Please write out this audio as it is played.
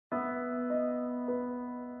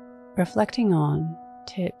reflecting on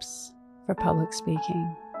tips for public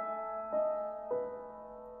speaking.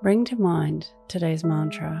 Bring to mind today's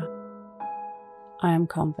mantra, I am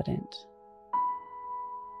confident.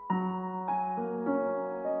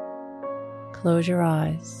 Close your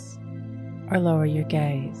eyes or lower your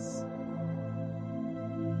gaze.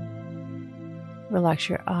 Relax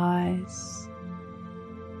your eyes,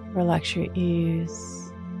 relax your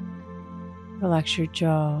ears, relax your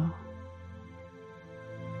jaw.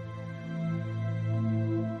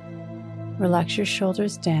 Relax your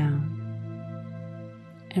shoulders down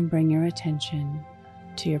and bring your attention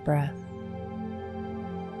to your breath.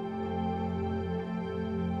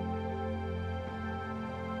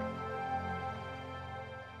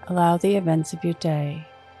 Allow the events of your day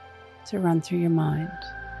to run through your mind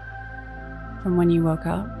from when you woke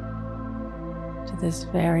up to this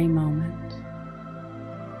very moment,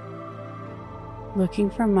 looking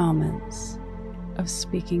for moments of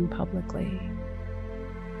speaking publicly.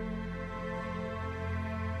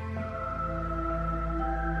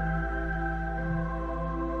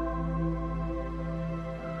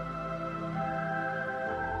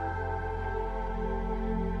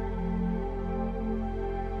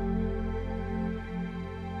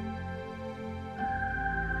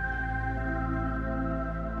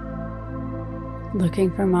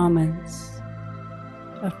 Looking for moments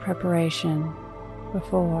of preparation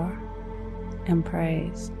before and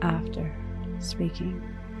praise after speaking.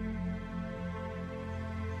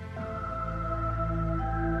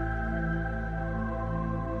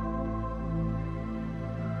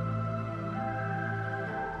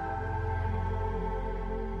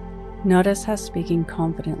 Notice how speaking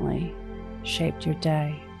confidently shaped your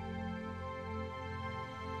day.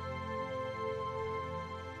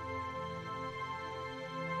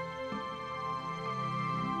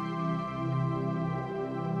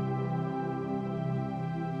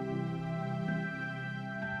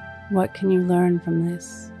 What can you learn from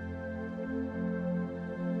this?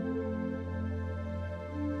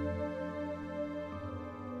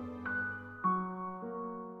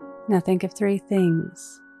 Now think of 3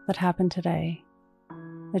 things that happened today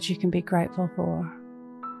that you can be grateful for.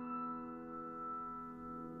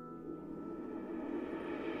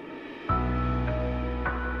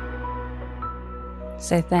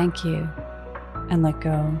 Say thank you and let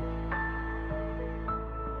go,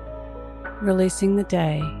 releasing the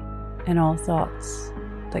day and all thoughts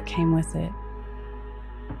that came with it.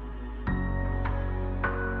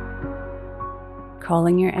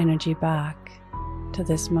 Calling your energy back to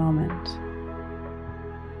this moment.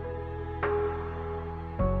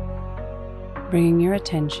 Bringing your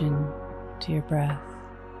attention to your breath.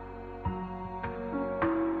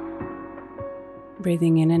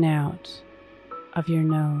 Breathing in and out of your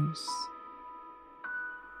nose.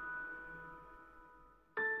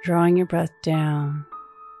 Drawing your breath down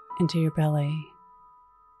into your belly,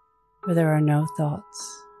 where there are no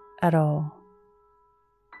thoughts at all.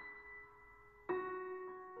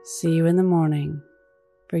 See you in the morning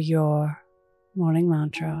for your morning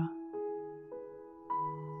mantra.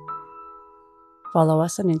 Follow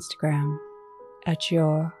us on Instagram at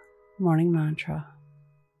Your Morning Mantra.